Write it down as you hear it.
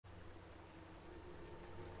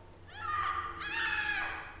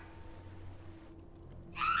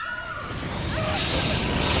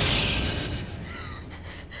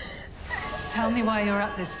me why you're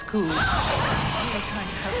at this school. You're trying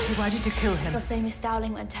to help you. Why did you kill him? They'll say Miss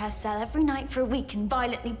Dowling went to her cell every night for a week and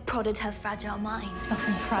violently prodded her fragile mind. There's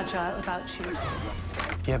nothing fragile about you.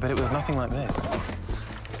 Yeah, but it was nothing like this.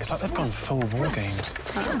 It's like they've gone full war games.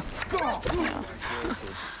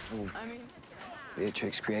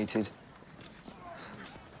 Beatrix created.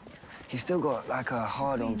 He's still got, like, a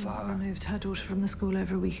hard-on for her. Removed her daughter from the school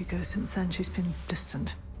over a week ago. Since then, she's been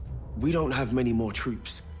distant. We don't have many more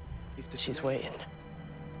troops. She's waiting.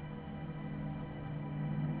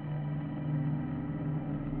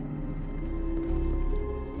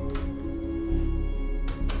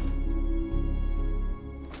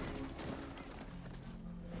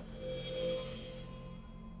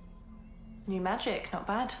 New magic, not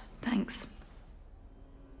bad. Thanks.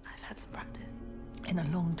 I've had some practice. In a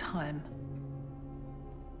long time.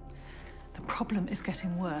 The problem is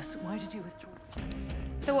getting worse. Why did you withdraw?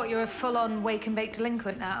 So what, you're a full-on wake-and-bake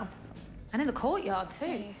delinquent now? And in the courtyard, too.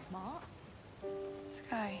 Hey. Smart. This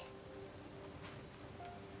guy.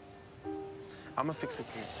 I'm a fixer,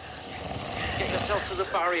 please. Get yourself to the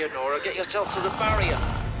barrier, Nora. Get yourself to the barrier.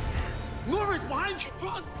 Nora's behind you,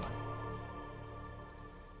 run!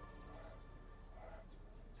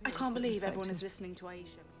 I can't believe everyone is listening to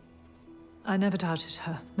Aisha. I never doubted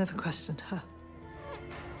her, never questioned her.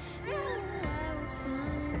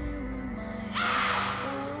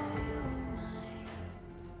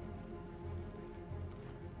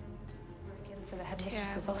 Broke into the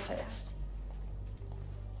headmistress's office.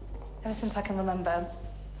 Ever since I can remember,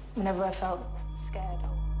 whenever I felt scared.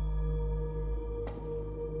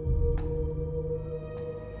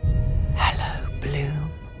 Hello, Bloom.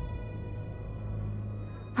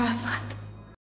 Raslan.